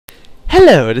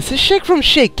Hello, this is Sheikh from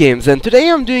Sheikh Games, and today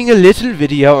I'm doing a little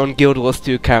video on Guild Wars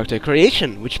 2 character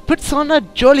creation, which puts on a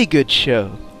jolly good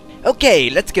show. Okay,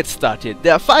 let's get started.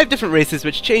 There are 5 different races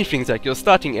which change things like your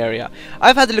starting area.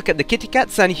 I've had a look at the kitty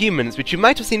cats and humans, which you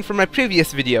might have seen from my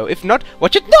previous video. If not,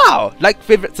 watch it now! Like,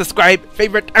 favorite, subscribe,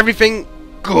 favorite, everything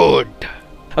good!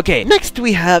 Okay, next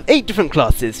we have 8 different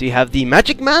classes. We have the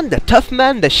Magic Man, the Tough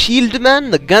Man, the Shield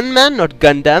Man, the Gun Man, not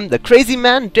Gundam, the Crazy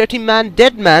Man, Dirty Man,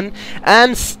 Dead Man,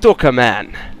 and Stalker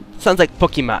Man. Sounds like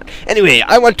Pokemon. Anyway,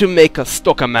 I want to make a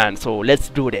Stalker Man, so let's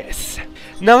do this.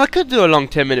 Now I could do a long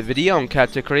 10-minute video on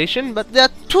character creation, but there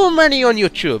are too many on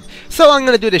YouTube, so I'm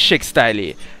gonna do the Sheikh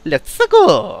style. Let's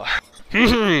go!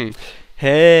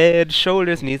 Head,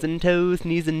 shoulders, knees and toes,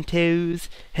 knees and toes.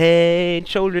 Head,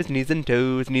 shoulders, knees and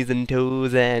toes,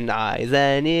 and eyes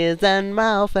and ears and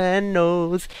mouth and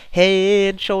nose.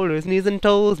 Head, shoulders, knees and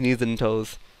toes,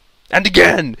 And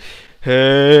again!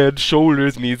 Head,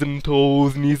 shoulders, knees and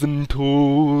toes,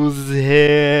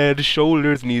 Head,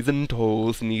 shoulders, knees and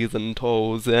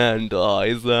toes, and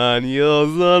eyes and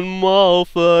ears and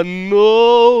mouth and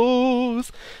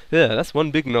nose. Yeah, that's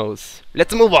one big nose.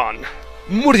 Let's move on.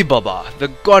 Muri Baba, the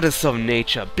goddess of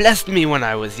nature, blessed me when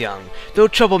I was young. Though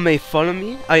trouble may follow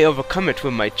me, I overcome it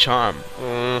with my charm.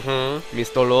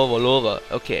 Mr. all over.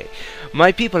 Okay.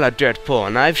 My people are dirt poor,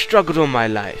 and I've struggled all my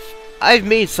life. I've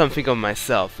made something of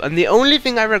myself, and the only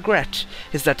thing I regret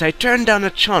is that I turned down a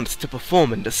chance to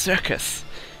perform in the circus.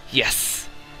 Yes,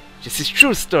 this is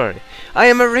true story. I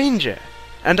am a ranger,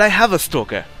 and I have a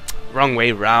stalker. Wrong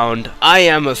way round. I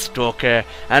am a stalker,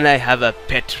 and I have a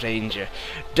pet ranger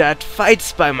that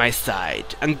fights by my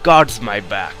side and guards my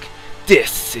back.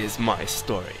 This is my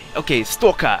story. Okay,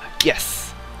 stalker,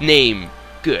 yes. Name,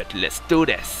 good, let's do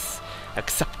this.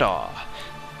 Acceptor.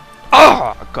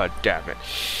 Ah, god damn it.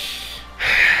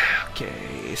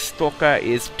 Okay, stalker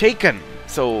is taken.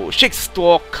 So, Sheikh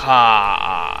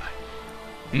Stalker.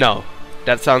 No,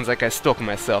 that sounds like I stalk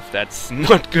myself. That's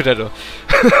not good at all.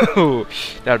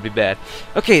 That would be bad.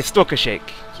 Okay, Stalker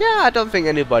Sheikh. Yeah, I don't think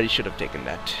anybody should have taken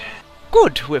that.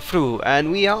 Good, we're through,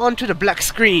 and we are on to the black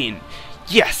screen.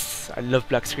 Yes, I love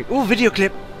black screen. Ooh, video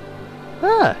clip.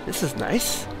 Ah, this is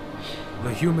nice.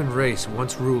 The human race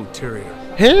once ruled Tyria.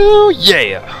 Hell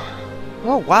yeah!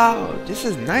 Oh wow, this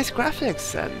is nice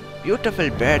graphics and beautiful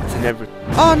birds and everything.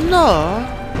 Oh no!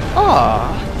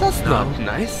 Oh, that's not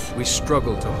nice. We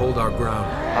struggle to hold our ground.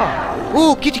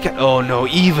 Oh, ooh, kitty cat. Oh no,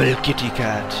 evil kitty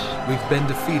cat. We've been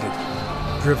defeated,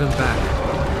 driven back,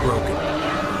 broken.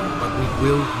 But we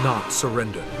will not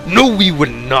surrender. No, we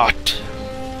will not.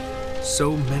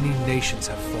 So many nations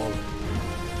have fallen.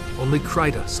 Only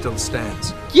Kryta still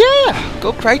stands. Yeah,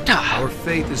 go Kryta. Our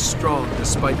faith is strong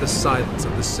despite the silence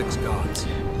of the 6 gods.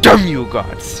 Damn you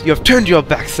gods! You have turned your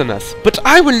backs on us, but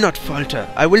I will not falter.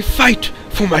 I will fight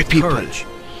for my people. Courage.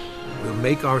 We'll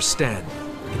make our stand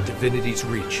in Divinity's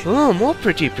Reach. Oh, more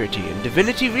pretty. In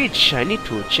Divinity Reach, I need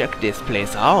to check this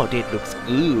place out. It looks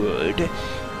good.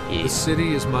 The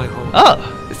city is my home. Oh,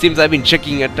 it seems I've been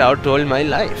checking it out all my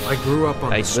life. I grew up on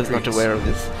the streets. I was not aware of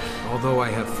this. Although I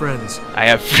have friends. I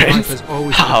have friends? Life has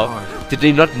always How? been hard. Did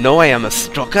they not know I am a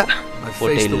stalker? I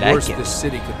faced the worst this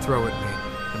city could throw at me,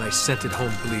 and I sent it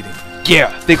home bleeding.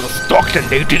 Yeah, they got stalked and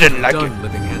they didn't like it. Done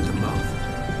living hand to mouth.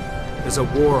 There's a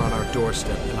war on our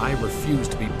doorstep, and I refuse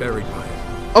to be buried by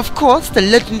it. Of course, the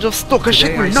legend of Stalker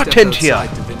Sheikh will not end here.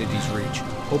 Divinity's Reach,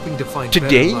 hoping to find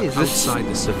Today is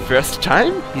this the first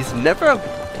time? He's never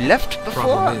left before?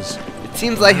 Problem is, it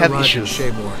seems I have issues.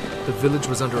 Shaymore, the village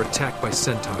was under attack by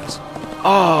centaurs.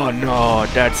 Oh no,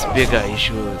 that's bigger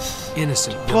issues.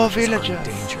 Innocent poor villagers are in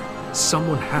danger.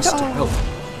 Someone has to help.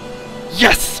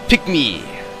 Yes, pick me.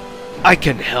 I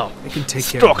can help. I can take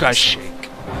care Stalker of Sheikh.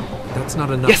 That's not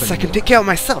enough. Yes, anymore. I can take care of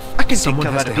myself. I can take care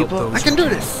of other people. I can do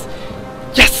this.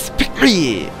 Yes, pick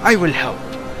me. I will help.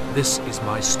 This is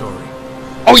my story.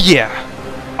 Oh yeah,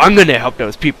 I'm gonna help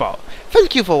those people.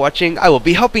 Thank you for watching. I will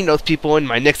be helping those people in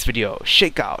my next video.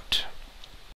 Shake out.